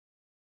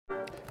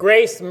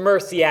Grace,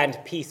 mercy, and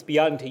peace be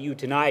unto you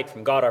tonight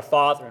from God our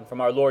Father and from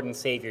our Lord and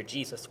Savior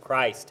Jesus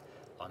Christ.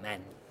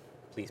 Amen.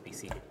 Please be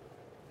seated.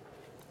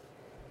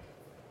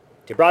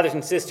 Dear brothers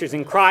and sisters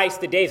in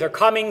Christ, the days are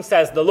coming,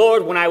 says the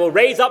Lord, when I will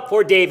raise up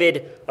for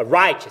David a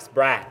righteous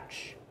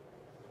branch.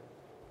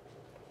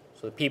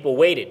 So the people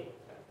waited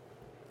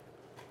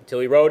until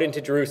he rode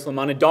into Jerusalem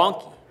on a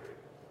donkey.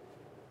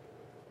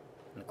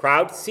 And the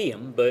crowd see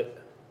him, but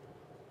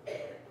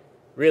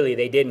really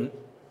they didn't.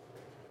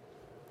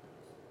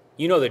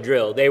 You know the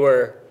drill. They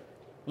were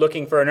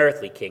looking for an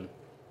earthly king,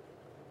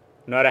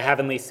 not a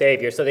heavenly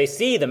savior. So they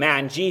see the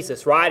man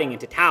Jesus riding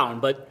into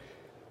town, but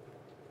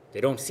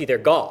they don't see their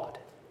God.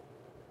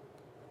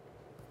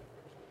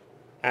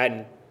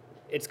 And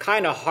it's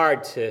kind of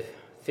hard to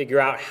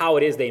figure out how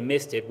it is they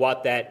missed it,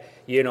 what that,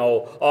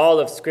 all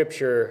of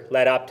Scripture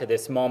led up to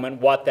this moment,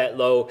 what that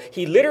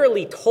he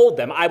literally told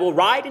them, I will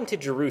ride into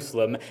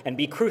Jerusalem and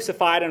be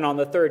crucified and on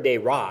the third day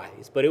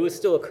rise. But it was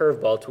still a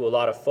curveball to a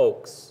lot of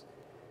folks.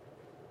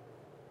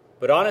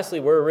 But honestly,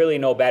 we're really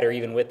no better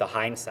even with the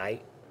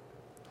hindsight.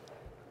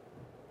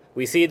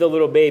 We see the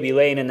little baby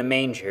laying in the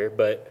manger,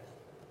 but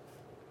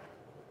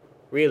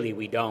really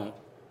we don't.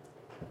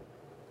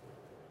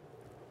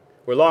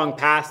 We're long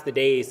past the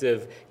days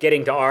of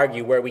getting to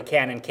argue where we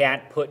can and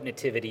can't put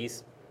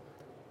nativities.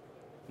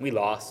 We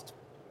lost.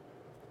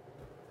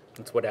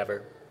 It's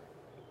whatever.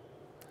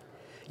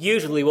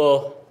 Usually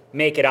we'll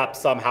make it up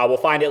somehow. We'll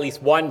find at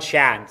least one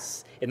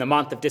chance in the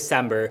month of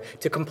December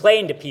to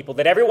complain to people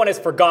that everyone has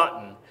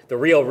forgotten the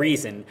real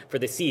reason for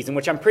the season,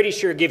 which I'm pretty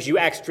sure gives you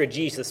extra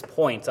Jesus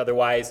points.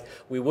 Otherwise,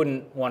 we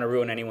wouldn't want to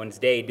ruin anyone's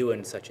day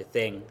doing such a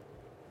thing.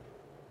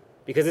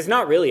 Because it's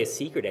not really a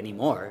secret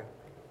anymore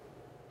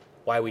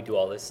why we do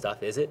all this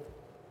stuff, is it?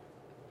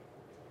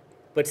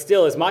 But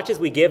still, as much as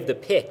we give the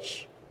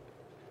pitch,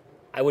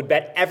 I would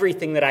bet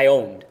everything that I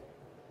owned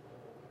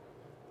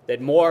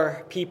that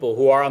more people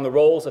who are on the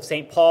rolls of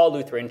St. Paul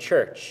Lutheran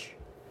Church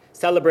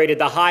celebrated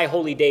the high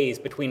holy days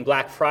between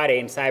Black Friday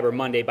and Cyber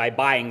Monday by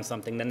buying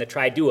something than the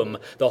Triduum,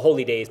 the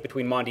holy days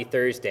between Maundy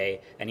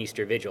Thursday and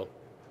Easter Vigil.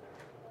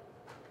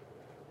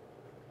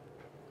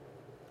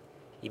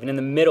 Even in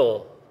the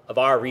middle of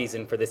our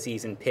reason for the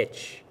season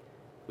pitch,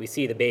 we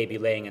see the baby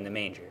laying in the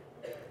manger.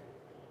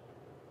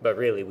 But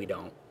really, we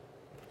don't.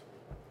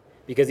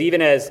 Because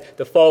even as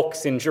the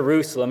folks in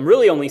Jerusalem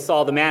really only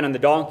saw the man on the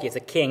donkey as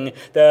a king,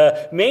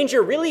 the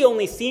manger really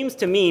only seems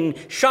to mean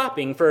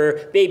shopping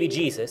for baby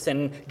Jesus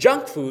and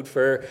junk food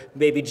for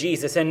baby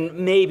Jesus and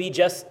maybe,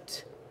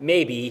 just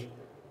maybe,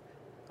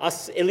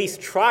 us at least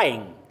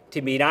trying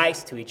to be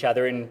nice to each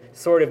other and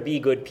sort of be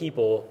good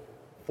people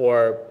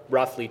for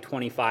roughly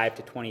 25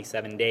 to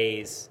 27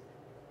 days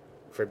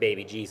for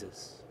baby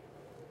Jesus.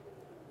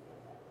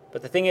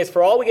 But the thing is,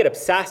 for all we get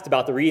obsessed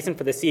about the reason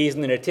for the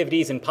season, the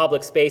nativities in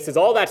public spaces,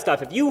 all that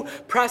stuff, if you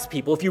press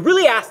people, if you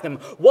really ask them,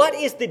 what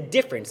is the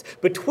difference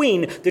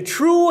between the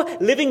true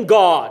living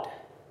God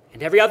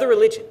and every other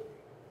religion?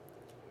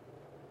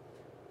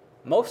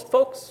 Most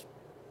folks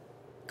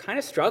kind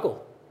of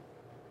struggle.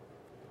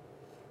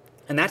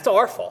 And that's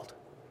our fault.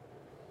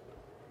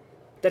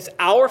 That's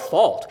our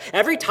fault.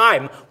 Every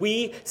time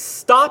we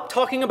stop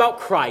talking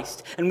about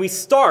Christ and we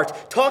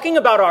start talking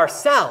about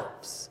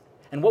ourselves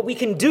and what we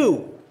can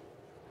do,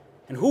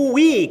 and who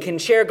we can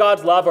share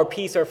God's love or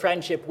peace or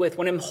friendship with,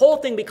 when the whole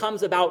thing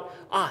becomes about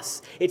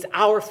us, it's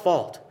our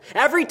fault.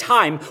 Every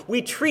time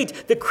we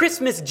treat the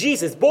Christmas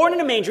Jesus born in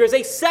a manger as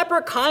a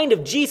separate kind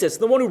of Jesus,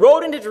 the one who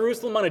rode into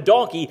Jerusalem on a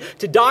donkey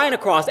to die on a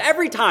cross,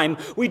 every time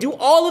we do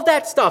all of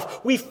that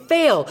stuff, we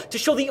fail to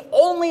show the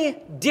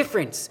only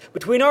difference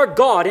between our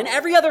God and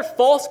every other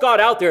false god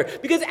out there,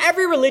 because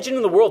every religion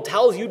in the world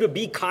tells you to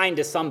be kind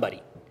to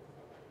somebody.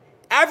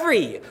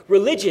 Every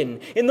religion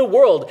in the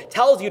world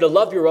tells you to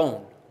love your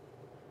own.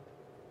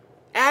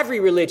 Every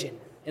religion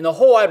in the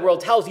whole wide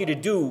world tells you to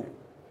do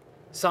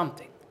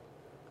something.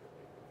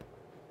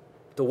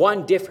 The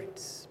one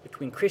difference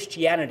between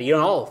Christianity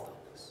and all of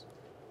those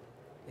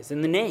is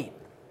in the name.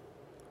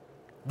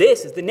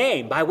 This is the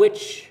name by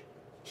which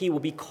he will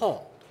be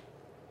called.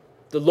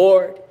 The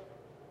Lord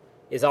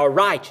is our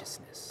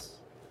righteousness.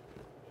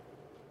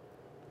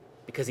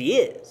 Because he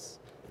is.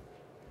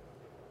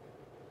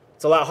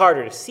 It's a lot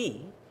harder to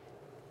see.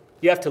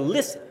 You have to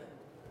listen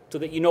so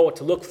that you know what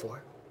to look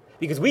for.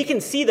 Because we can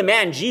see the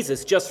man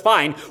Jesus just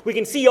fine. We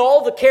can see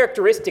all the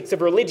characteristics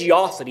of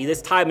religiosity this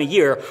time of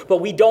year, but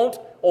we don't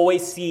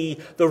always see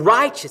the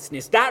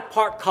righteousness. That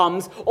part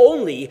comes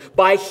only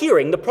by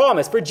hearing the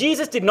promise. For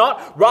Jesus did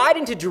not ride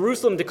into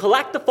Jerusalem to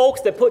collect the folks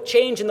that put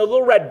change in the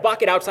little red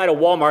bucket outside of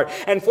Walmart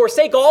and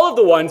forsake all of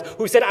the ones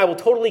who said, I will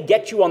totally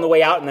get you on the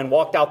way out, and then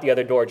walked out the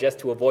other door just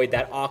to avoid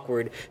that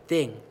awkward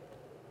thing.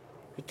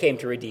 He came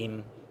to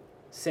redeem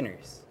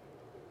sinners.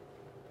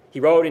 He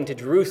rode into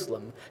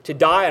Jerusalem to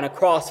die on a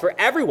cross for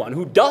everyone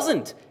who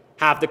doesn't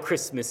have the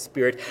Christmas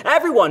spirit,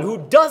 everyone who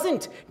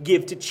doesn't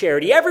give to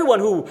charity, everyone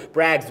who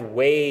brags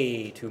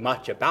way too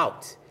much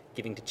about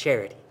giving to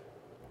charity.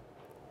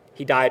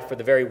 He died for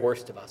the very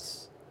worst of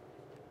us.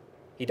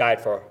 He died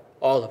for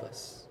all of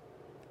us.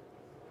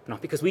 Not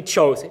because we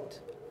chose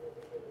it,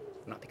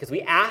 because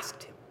we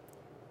asked him,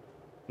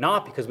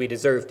 not because we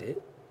deserved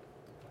it,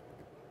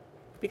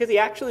 because he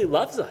actually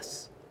loves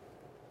us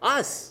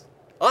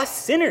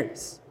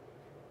sinners.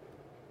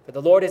 For the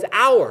Lord is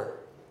our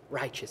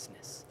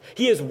righteousness.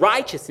 He is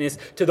righteousness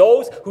to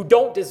those who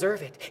don't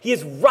deserve it. He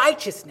is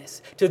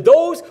righteousness to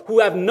those who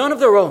have none of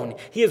their own.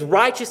 He is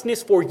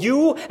righteousness for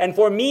you and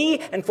for me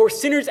and for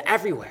sinners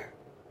everywhere.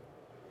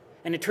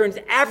 And it turns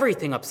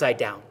everything upside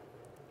down.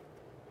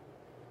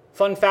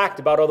 Fun fact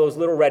about all those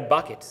little red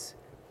buckets.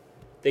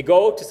 They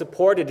go to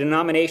support a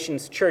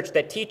denomination's church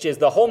that teaches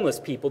the homeless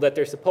people that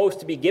they're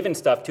supposed to be given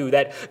stuff to,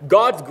 that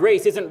God's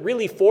grace isn't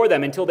really for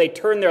them until they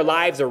turn their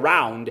lives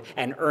around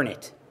and earn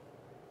it.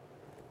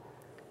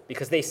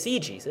 Because they see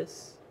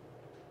Jesus,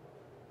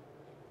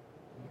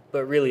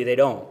 but really they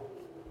don't.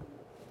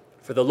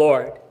 For the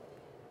Lord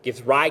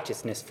gives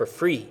righteousness for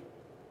free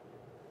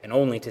and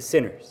only to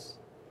sinners.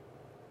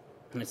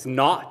 And it's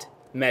not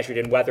measured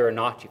in whether or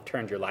not you've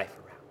turned your life around.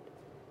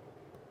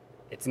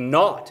 It's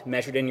not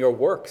measured in your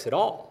works at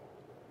all.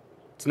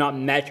 It's not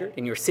measured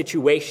in your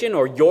situation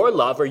or your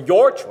love or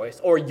your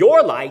choice or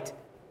your light,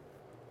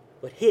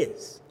 but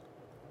his.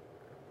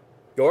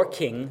 Your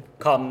King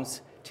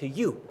comes to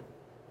you.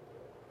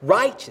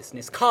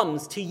 Righteousness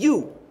comes to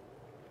you.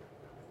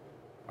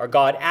 Our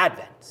God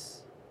advents.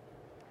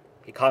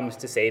 He comes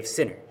to save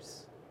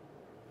sinners.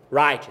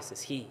 Righteous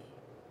is he,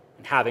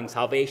 and having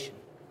salvation.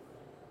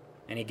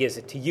 And he gives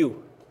it to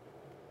you.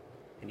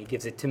 And he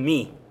gives it to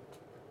me.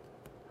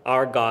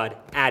 Our God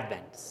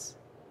advents.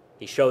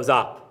 He shows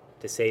up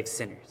to save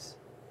sinners.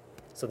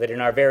 So that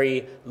in our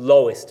very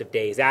lowest of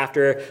days,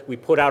 after we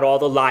put out all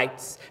the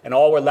lights and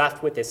all we're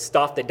left with is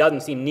stuff that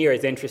doesn't seem near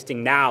as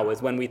interesting now as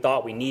when we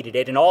thought we needed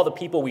it, and all the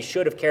people we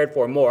should have cared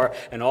for more,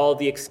 and all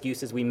the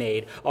excuses we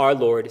made, our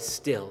Lord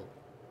still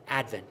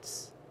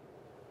advents.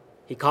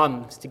 He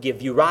comes to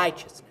give you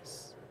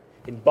righteousness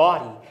in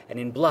body and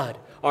in blood.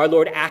 Our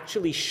Lord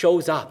actually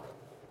shows up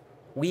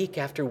week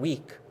after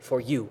week for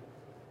you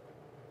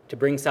to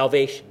bring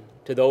salvation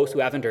to those who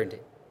haven't earned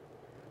it,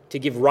 to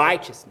give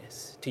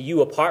righteousness to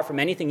you apart from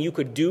anything you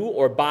could do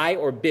or buy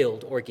or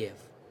build or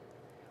give.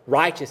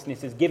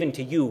 Righteousness is given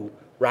to you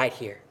right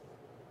here.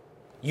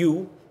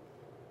 You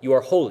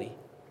are holy.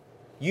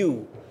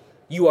 You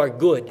are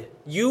good.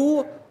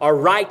 You are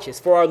righteous,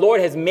 for our Lord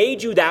has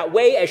made you that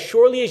way as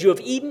surely as you have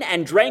eaten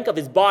and drank of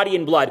his body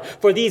and blood.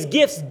 For these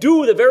gifts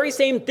do the very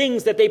same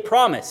things that they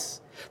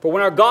promise. For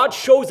when our God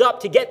shows up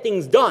to get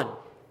things done,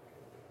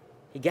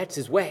 he gets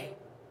his way.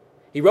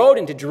 He rode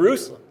into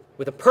Jerusalem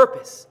with a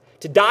purpose,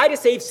 to die to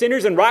save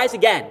sinners and rise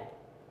again.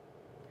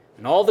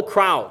 And all the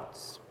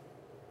crowds,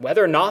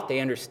 whether or not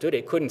they understood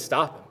it, couldn't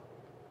stop him.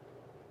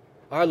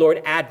 Our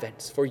Lord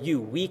advents for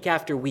you week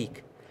after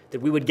week,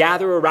 that we would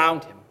gather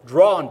around him,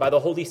 drawn by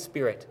the Holy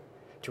Spirit,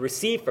 to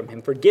receive from him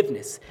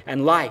forgiveness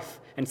and life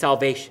and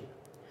salvation.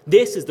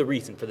 This is the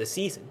reason for the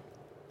season.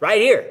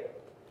 Right here,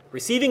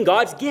 receiving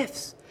God's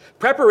gifts,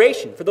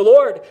 preparation for the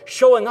Lord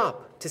showing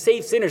up to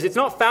save sinners. It's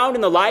not found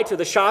in the lights or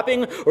the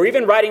shopping or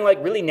even writing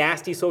like really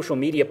nasty social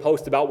media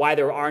posts about why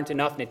there aren't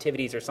enough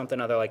nativities or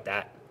something other like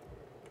that.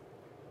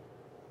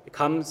 It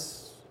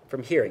comes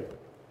from hearing.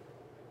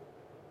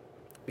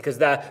 Because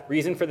the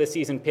reason for the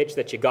season pitch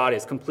that you got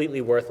is completely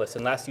worthless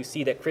unless you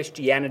see that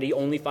Christianity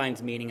only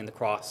finds meaning in the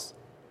cross.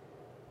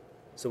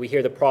 So we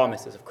hear the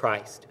promises of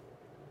Christ.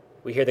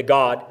 We hear the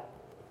God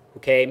who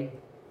came,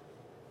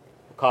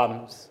 who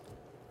comes,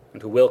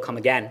 and who will come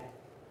again.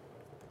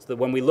 So that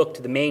when we look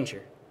to the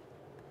manger,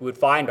 we would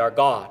find our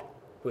God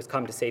who has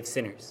come to save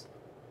sinners.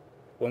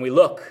 When we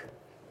look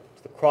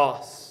to the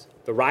cross,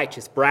 the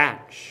righteous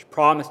branch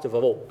promised of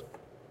old,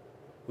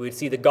 we would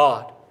see the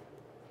God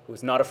who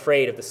is not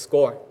afraid of the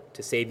scorn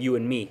to save you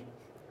and me.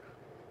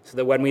 So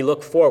that when we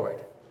look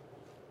forward,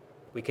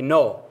 we can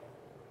know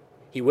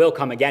he will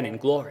come again in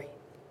glory.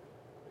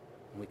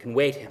 And we can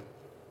wait him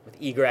with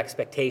eager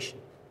expectation.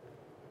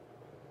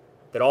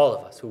 That all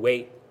of us who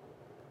wait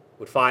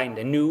would find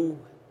a new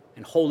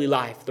and holy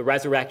life, the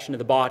resurrection of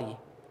the body,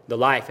 the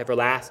life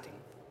everlasting.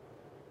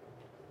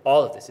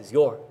 All of this is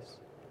yours.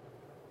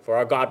 For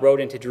our God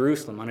rode into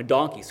Jerusalem on a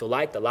donkey, so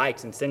light the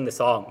lights and sing the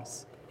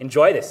songs.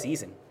 Enjoy this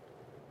season.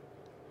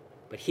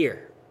 But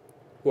hear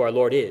who our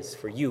Lord is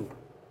for you,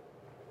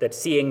 that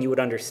seeing you would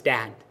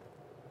understand.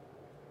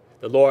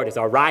 The Lord is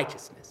our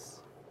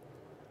righteousness.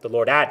 The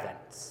Lord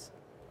advents.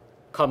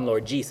 Come,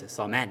 Lord Jesus.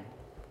 Amen.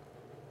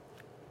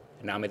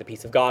 And now may the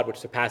peace of God, which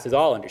surpasses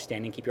all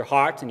understanding, keep your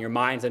hearts and your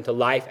minds unto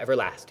life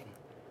everlasting.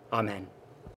 Amen.